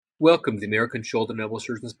Welcome to the American Shoulder and Elbow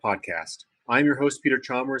Surgeons Podcast. I'm your host, Peter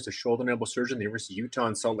Chalmers, a shoulder and elbow surgeon at the University of Utah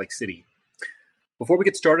in Salt Lake City. Before we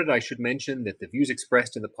get started, I should mention that the views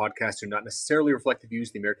expressed in the podcast do not necessarily reflect the views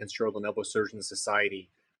of the American Shoulder and Elbow Surgeons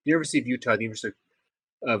Society, the University of Utah, the University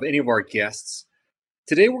of any of our guests.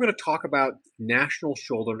 Today, we're going to talk about National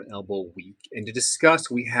Shoulder and Elbow Week. And to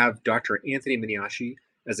discuss, we have Dr. Anthony Miniaci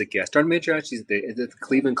as a guest. Dr. Miniaci is at the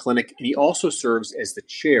Cleveland Clinic, and he also serves as the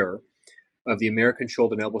chair of the American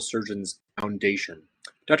Shoulder and Elbow Surgeons Foundation.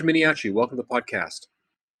 Dr. Miniaci, welcome to the podcast.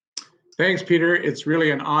 Thanks, Peter. It's really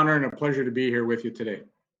an honor and a pleasure to be here with you today.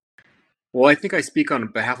 Well, I think I speak on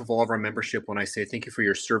behalf of all of our membership when I say thank you for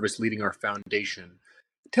your service leading our foundation.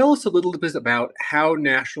 Tell us a little bit about how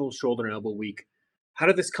National Shoulder and Elbow Week, how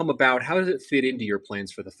did this come about? How does it fit into your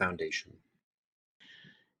plans for the foundation?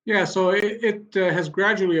 Yeah, so it has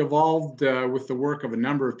gradually evolved with the work of a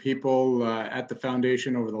number of people at the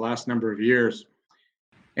foundation over the last number of years.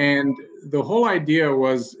 And the whole idea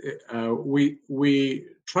was we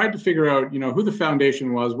tried to figure out, who the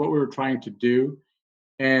foundation was, what we were trying to do,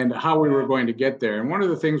 and how we were going to get there. And one of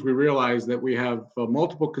the things we realized that we have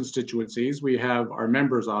multiple constituencies. We have our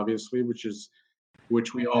members, obviously, which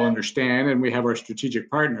we all understand, and we have our strategic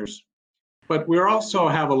partners. But we also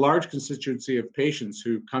have a large constituency of patients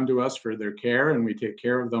who come to us for their care, and we take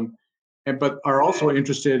care of them, but are also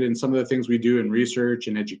interested in some of the things we do in research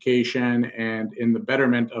and education and in the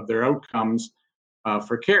betterment of their outcomes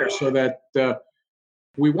for care. So that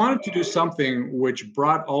we wanted to do something which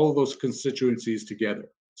brought all of those constituencies together.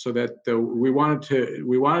 So that we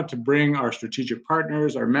wanted to bring our strategic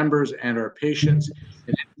partners, our members, and our patients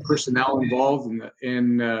and personnel involved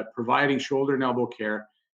in providing shoulder and elbow care,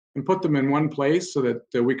 and put them in one place so that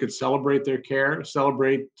we could celebrate their care,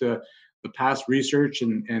 celebrate the past research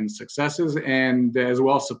and successes, and as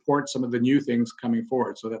well support some of the new things coming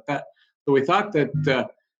forward. So we thought that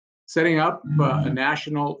setting up a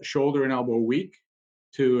National Shoulder and Elbow Week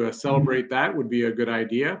to celebrate that would be a good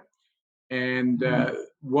idea. And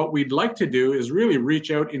what we'd like to do is really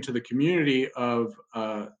reach out into the community of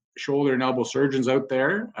shoulder and elbow surgeons out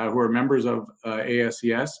there who are members of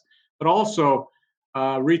ASES, but also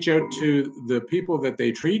reach out to the people that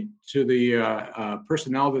they treat, to the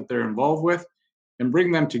personnel that they're involved with, and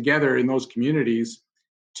bring them together in those communities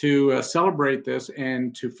to celebrate this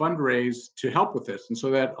and to fundraise to help with this. And so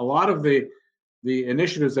that a lot of the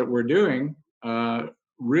initiatives that we're doing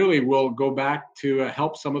really will go back to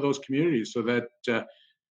help some of those communities, so that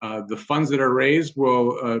the funds that are raised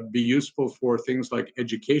will be useful for things like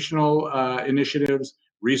educational initiatives,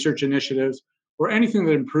 research initiatives, or anything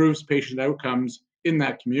that improves patient outcomes in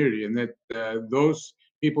that community, and that those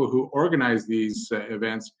people who organize these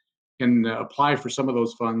events can apply for some of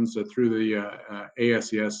those funds through the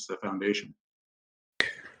ASES Foundation.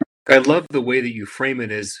 I love the way that you frame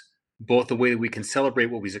it as both the way that we can celebrate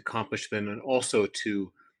what we've accomplished then, and also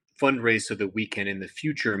to fundraise so that we can in the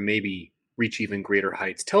future maybe reach even greater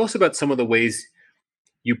heights. Tell us about some of the ways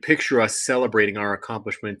you picture us celebrating our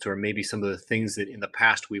accomplishments, or maybe some of the things that in the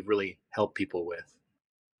past we've really helped people with.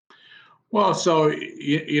 Well, so,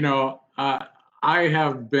 I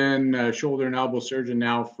have been a shoulder and elbow surgeon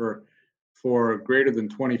now for greater than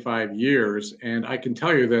 25 years. And I can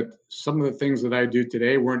tell you that some of the things that I do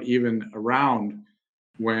today weren't even around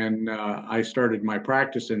when I started my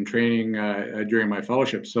practice and training during my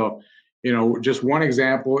fellowship. So, just one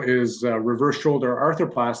example is reverse shoulder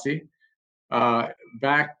arthroplasty.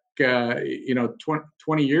 Back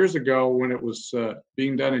 20 years ago, when it was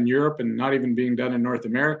being done in Europe and not even being done in North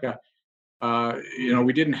America,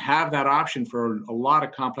 we didn't have that option for a lot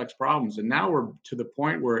of complex problems. And now we're to the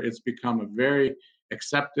point where it's become a very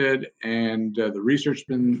accepted, and the research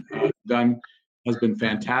been done has been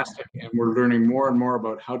fantastic. And we're learning more and more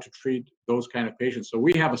about how to treat those kind of patients. So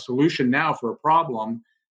we have a solution now for a problem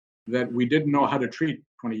that we didn't know how to treat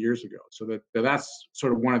 20 years ago. So that's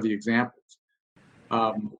sort of one of the examples.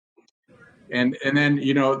 And then,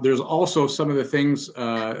 there's also some of the things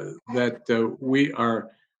that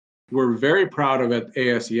we're very proud of at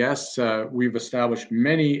ASES. We've established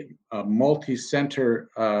many multi-center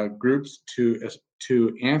groups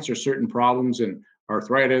to answer certain problems in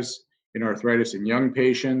arthritis in young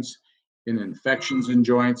patients, in infections in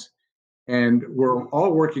joints. And we're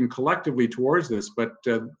all working collectively towards this. But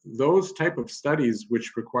those type of studies,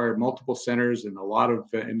 which require multiple centers and a lot of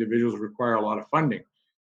individuals, require a lot of funding.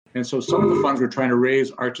 And so some of the funds we're trying to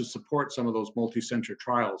raise are to support some of those multi-center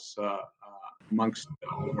trials amongst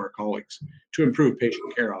all of our colleagues to improve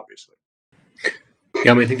patient care, obviously.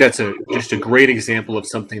 Yeah, I think that's just a great example of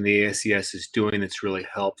something the ASES is doing that's really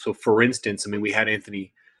helped. So, for instance, we had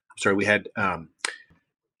Andy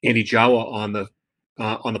Jawa on the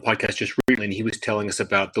on the podcast just recently, and he was telling us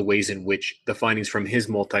about the ways in which the findings from his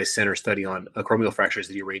multi-center study on acromial fractures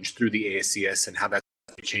that he arranged through the ASCS and how that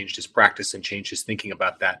changed his practice and changed his thinking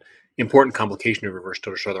about that important complication of reverse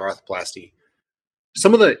total shoulder arthroplasty.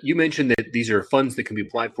 You mentioned that these are funds that can be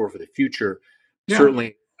applied for the future. Yeah.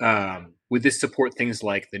 Certainly, would this support things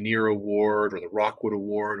like the NEAR Award or the Rockwood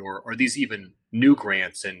Award, or are these even new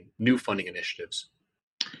grants and new funding initiatives?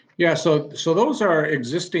 Yeah, so those are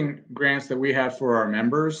existing grants that we have for our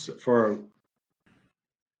members for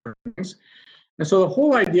things. And so the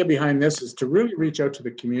whole idea behind this is to really reach out to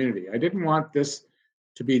the community. I didn't want this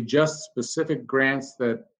to be just specific grants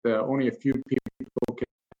that only a few people can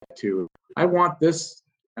get to. I want this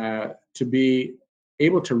to be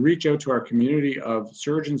able to reach out to our community of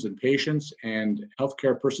surgeons and patients and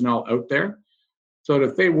healthcare personnel out there, so that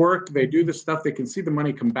if they work, they do the stuff, they can see the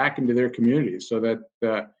money come back into their communities, so that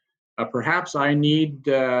perhaps I need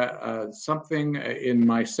something in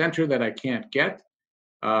my center that I can't get,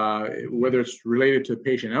 whether it's related to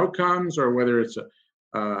patient outcomes or whether it's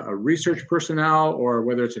a research personnel or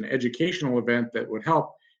whether it's an educational event that would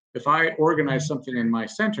help. If I organize something in my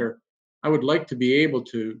center, I would like to be able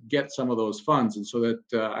to get some of those funds. And so that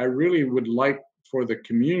I really would like for the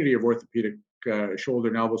community of orthopedic shoulder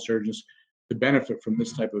and elbow surgeons to benefit from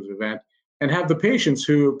this type of event, and have the patients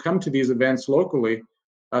who come to these events locally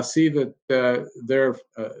see that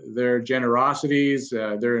their generosities,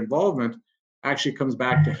 their involvement actually comes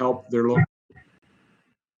back to help their local.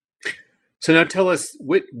 So now tell us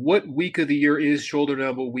what week of the year is Shoulder and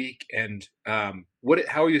Elbow Week, and how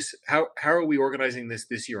are we organizing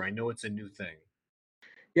this year? I know it's a new thing.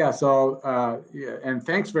 Yeah. So and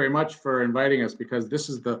thanks very much for inviting us, because this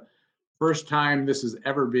is the first time this is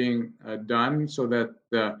ever being done. So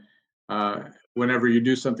that whenever you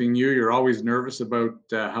do something new, you're always nervous about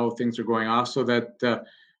how things are going off. So that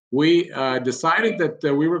we decided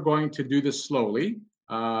that we were going to do this slowly.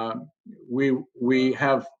 We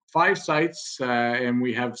have 5 sites, and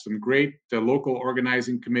we have some great local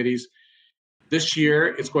organizing committees. This year,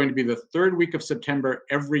 it's going to be the 3rd week of September.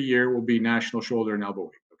 Every year will be National Shoulder and Elbow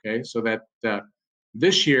Week. Okay, so that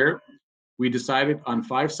this year we decided on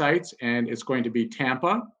 5 sites, and it's going to be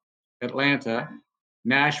Tampa, Atlanta,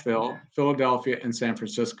 Nashville, Philadelphia, and San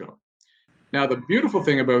Francisco. Now, the beautiful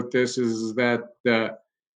thing about this is that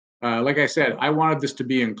like I said, I wanted this to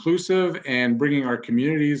be inclusive and bringing our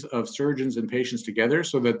communities of surgeons and patients together,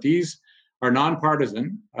 so that these are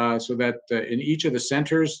nonpartisan, so that in each of the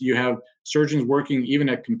centers you have surgeons working even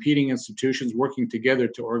at competing institutions working together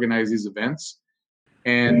to organize these events.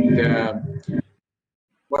 And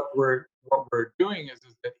what we're doing is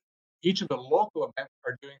that each of the local events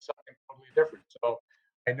are doing something totally different. So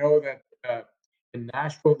I know that in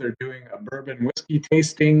Nashville, they're doing a bourbon whiskey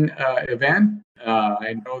tasting event.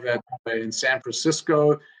 I know that in San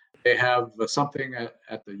Francisco, they have something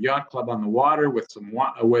at the Yacht Club on the Water with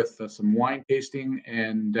some wine tasting,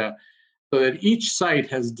 and so that each site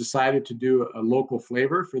has decided to do a local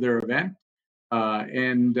flavor for their event.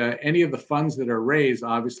 And any of the funds that are raised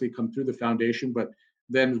obviously come through the foundation, but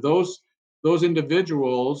then those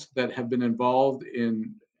individuals that have been involved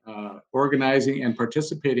in organizing and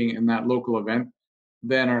participating in that local event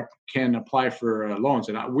then can apply for loans.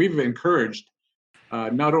 And we've encouraged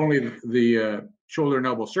not only the shoulder and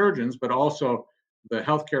elbow surgeons, but also the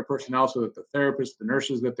healthcare personnel, so that the therapists, the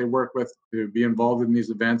nurses that they work with, to be involved in these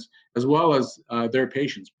events, as well as their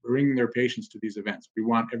patients, bringing their patients to these events. We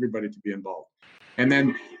want everybody to be involved. And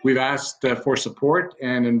then we've asked for support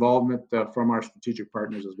and involvement from our strategic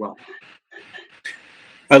partners as well.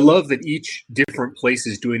 I love that each different place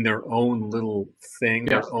is doing their own little thing,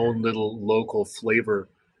 yes, their own little local flavor.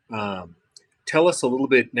 Tell us a little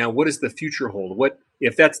bit now, what does the future hold? What,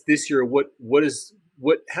 if that's this year,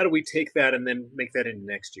 how do we take that and then make that into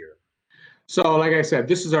next year? So like I said,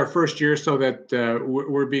 this is our first year, so that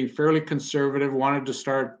we're being fairly conservative. Wanted to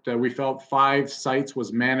start, we felt 5 sites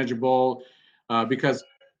was manageable, because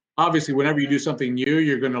obviously whenever you do something new,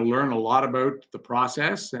 you're going to learn a lot about the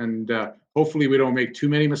process, and hopefully we don't make too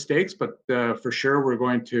many mistakes, but for sure we're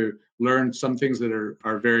going to learn some things that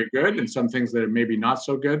are very good and some things that are maybe not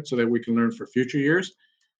so good, so that we can learn for future years.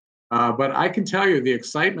 But I can tell you the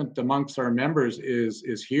excitement amongst our members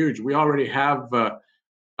is huge. We already have,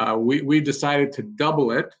 we decided to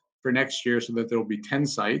double it for next year, so that there will be 10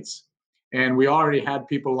 sites. And we already had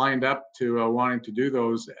people lined up to wanting to do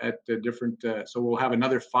those at different, so we'll have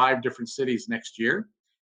another 5 different cities next year.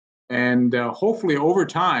 And hopefully over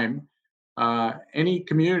time, any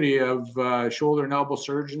community of shoulder and elbow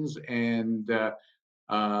surgeons and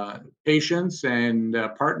patients and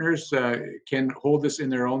partners can hold this in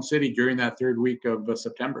their own city during that 3rd week of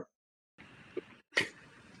September.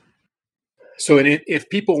 So, if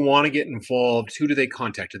people want to get involved, who do they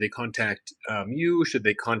contact? Do they contact you? Should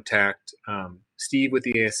they contact Steve with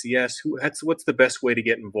the ASES? What's the best way to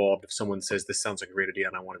get involved if someone says this sounds like a great idea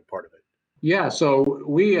and I want to be part of it? Yeah, so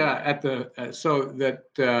we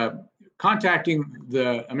contacting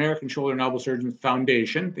the American Shoulder and Elbow Surgeons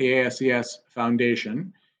Foundation, the ASES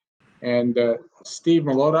Foundation, and Steve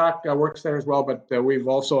Molodoc works there as well. But we've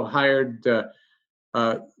also hired.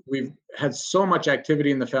 We've had so much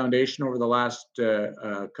activity in the foundation over the last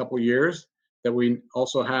couple years that we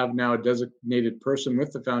also have now a designated person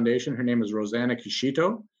with the foundation. Her name is Rosanna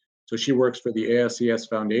Kishito, so she works for the ASES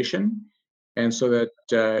Foundation. And so that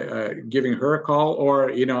giving her a call,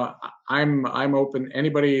 or I'm open.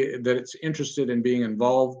 Anybody that's interested in being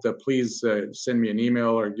involved, please send me an email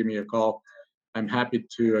or give me a call. I'm happy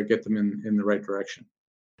to get them in the right direction.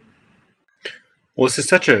 Well, this is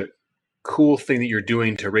such a cool thing that you're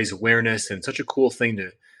doing to raise awareness, and such a cool thing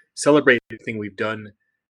to celebrate everything we've done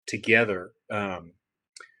together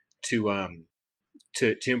to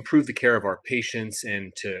improve the care of our patients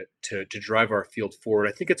and to drive our field forward.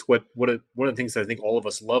 I think it's one of the things that I think all of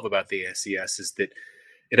us love about the ASES is that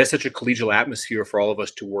it has such a collegial atmosphere for all of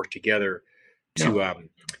us to work together to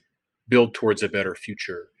build towards a better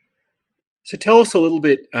future. So tell us a little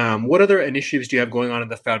bit, what other initiatives do you have going on in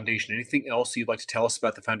the foundation? Anything else you'd like to tell us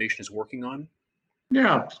about the foundation is working on?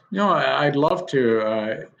 Yeah, I'd love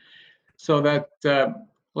to.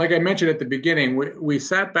 Like I mentioned at the beginning, we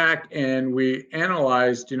sat back and we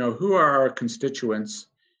analyzed, who are our constituents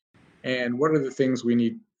and what are the things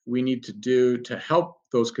we need to do to help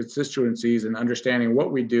those constituencies in understanding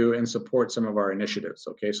what we do and support some of our initiatives.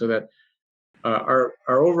 Okay, so that our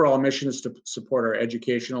overall mission is to support our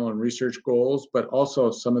educational and research goals, but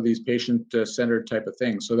also some of these patient-centered type of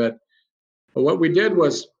things. So that what we did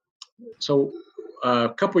was, a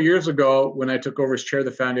couple of years ago, when I took over as chair of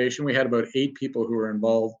the foundation, we had about 8 people who were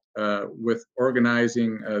involved with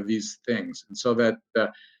organizing these things. And so that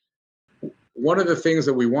one of the things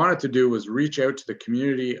that we wanted to do was reach out to the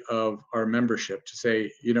community of our membership to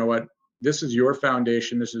say, you know what, this is your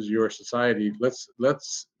foundation, this is your society.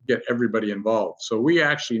 Let's get everybody involved. So we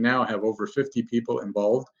actually now have over 50 people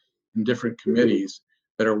involved in different committees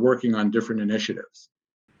that are working on different initiatives.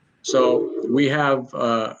 So we have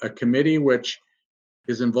a committee which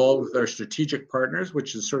is involved with our strategic partners,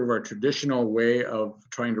 which is sort of our traditional way of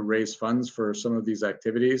trying to raise funds for some of these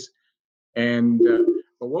activities. And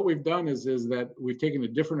but what we've done is that we've taken a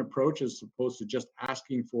different approach as opposed to just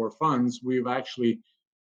asking for funds. We've actually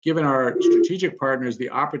given our strategic partners the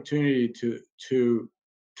opportunity to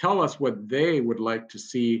tell us what they would like to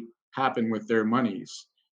see happen with their monies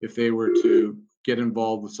if they were to get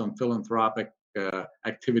involved with some philanthropic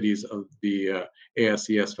activities of the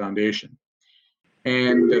ASES Foundation.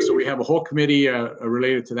 And so we have a whole committee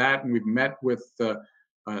related to that, and we've met with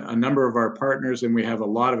a number of our partners, and we have a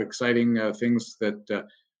lot of exciting things that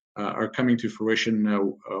are coming to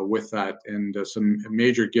fruition with that, and some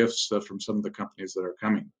major gifts from some of the companies that are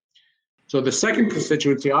coming. So the second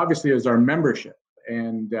constituency, obviously, is our membership.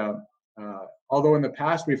 And although in the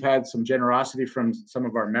past we've had some generosity from some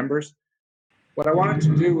of our members, what I wanted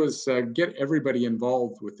to do was get everybody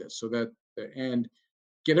involved with this, so that and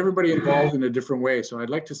get everybody involved in a different way. So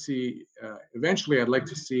I'd like to see, eventually I'd like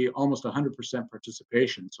to see almost 100%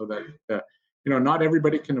 participation, so that, not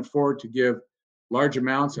everybody can afford to give large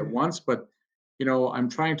amounts at once, but, I'm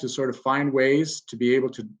trying to sort of find ways to be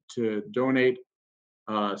able to donate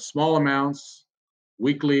small amounts,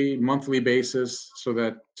 weekly, monthly basis, so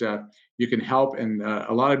that you can help in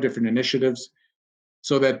a lot of different initiatives.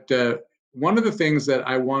 So that one of the things that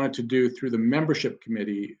I wanted to do through the membership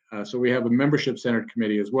committee, so we have a membership-centered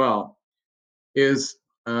committee as well, is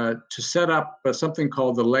to set up something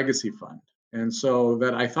called the Legacy Fund. And so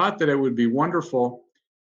that I thought that it would be wonderful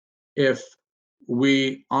if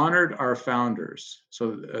we honored our founders.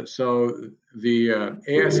 So the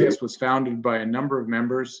ASES was founded by a number of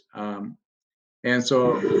members. And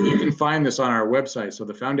so you can find this on our website. So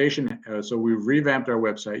the foundation, so we've revamped our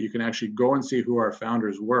website. You can actually go and see who our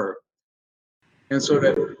founders were. And so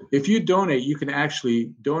that if you donate, you can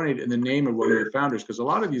actually donate in the name of one of your founders, because a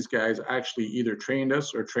lot of these guys actually either trained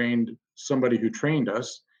us or trained somebody who trained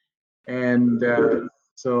us. And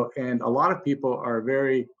and a lot of people are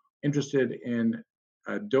very interested in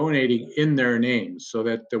donating in their names, so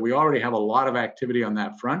that we already have a lot of activity on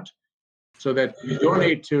that front. So that you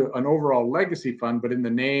donate to an overall legacy fund, but in the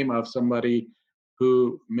name of somebody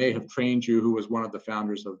who may have trained you, who was one of the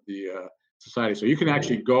founders of the society. So you can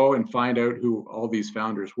actually go and find out who all these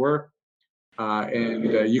founders were,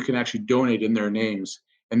 and you can actually donate in their names.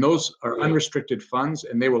 And those are unrestricted funds,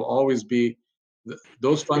 and they will always be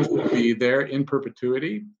those funds will be there in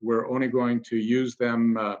perpetuity. We're only going to use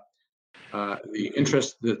them, the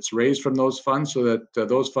interest that's raised from those funds, so that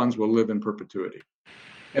those funds will live in perpetuity.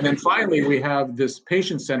 And then finally, we have this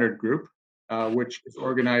patient-centered group, which is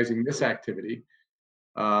organizing this activity,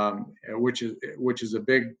 which is a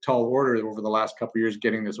big, tall order over the last couple of years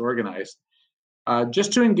getting this organized,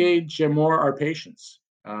 just to engage more our patients,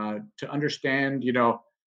 to understand,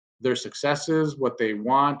 their successes, what they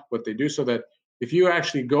want, what they do, so that if you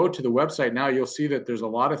actually go to the website now, you'll see that there's a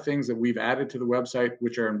lot of things that we've added to the website,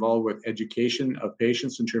 which are involved with education of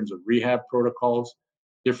patients in terms of rehab protocols,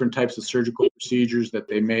 different types of surgical procedures that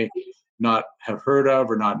they may not have heard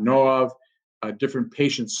of or not know of, different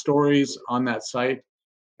patient stories on that site,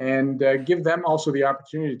 and give them also the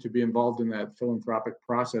opportunity to be involved in that philanthropic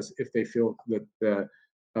process if they feel that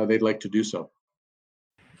they'd like to do so.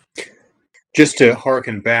 Just to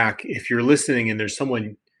harken back, if you're listening and there's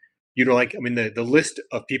someone you'd like, the list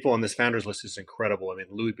of people on this founders list is incredible.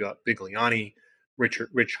 Louis Bigliani,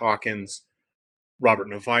 Rich Hawkins, Robert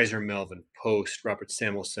Noviser, Melvin Post, Robert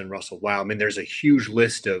Samuelson, Russell Wow. There's a huge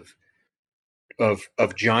list of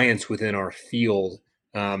giants within our field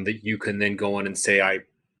that you can then go on and say,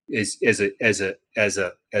 as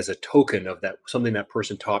a token of that, something that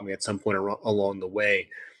person taught me at some point along the way,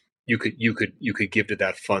 you could give to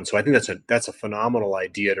that fund. So I think that's a phenomenal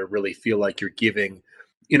idea, to really feel like you're giving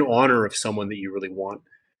in honor of someone that you really want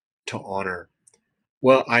to honor.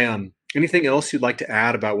 Well, anything else you'd like to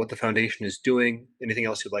add about what the foundation is doing? Anything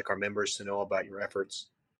else you'd like our members to know about your efforts?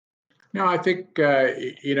 No, I think, with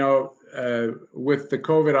the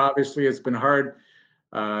COVID, obviously it's been hard.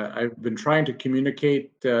 I've been trying to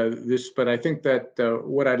communicate this, but I think that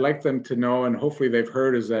what I'd like them to know, and hopefully they've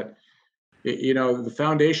heard, is that, the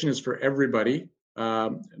foundation is for everybody,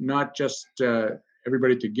 not just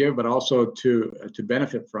everybody to give, but also to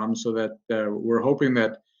benefit from, so that we're hoping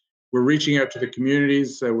that we're reaching out to the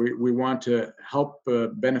communities. We want to help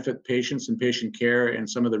benefit patients and patient care and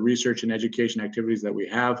some of the research and education activities that we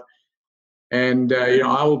have. And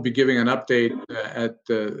I will be giving an update at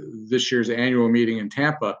this year's annual meeting in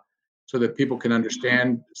Tampa, so that people can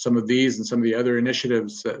understand some of these and some of the other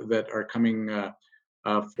initiatives that are coming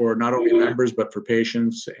for not only members, but for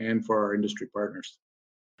patients and for our industry partners.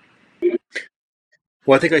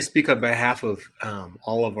 Well, I think I speak on behalf of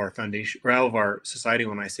all of our foundation, or all of our society,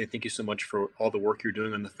 when I say thank you so much for all the work you're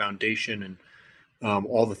doing on the foundation, and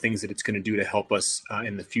all the things that it's going to do to help us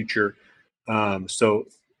in the future. For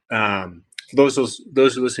those who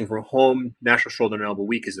are listening from home, National Shoulder and Elbow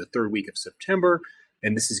Week is the third week of September,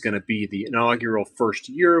 and this is going to be the inaugural first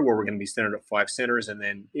year, where we're going to be centered at 5 centers, and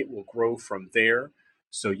then it will grow from there.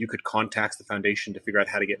 So you could contact the foundation to figure out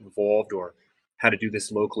how to get involved, or how to do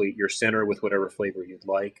this locally at your center with whatever flavor you'd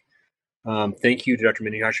like. Thank you to Dr.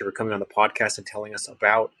 Miniaci for coming on the podcast and telling us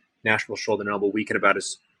about National Shoulder and Elbow Week and about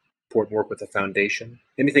his important work with the foundation.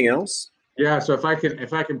 Anything else? Yeah, so if I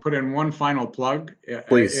can put in one final plug,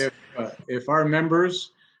 please. If our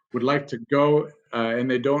members would like to go and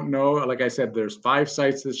they don't know, like I said, there's 5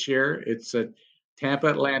 sites this year. It's at Tampa,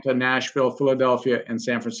 Atlanta, Nashville, Philadelphia, and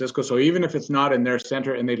San Francisco. So even if it's not in their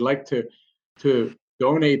center and they'd like to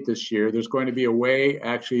donate this year, there's going to be a way,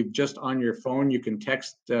 actually, just on your phone, you can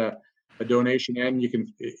text a donation in. You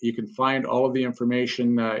can find all of the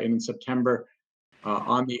information in September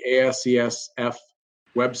on the ASES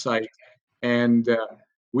website. And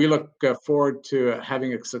we look forward to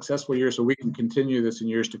having a successful year, so we can continue this in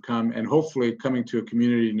years to come, and hopefully coming to a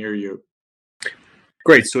community near you.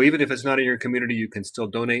 Great. So even if it's not in your community, you can still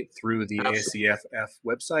donate through the ASEF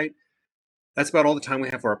website. That's about all the time we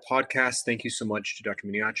have for our podcast. Thank you so much to Dr.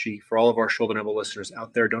 Miniaci. For all of our Shoulder and Elbow listeners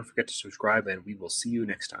out there, don't forget to subscribe, and we will see you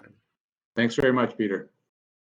next time. Thanks very much, Peter.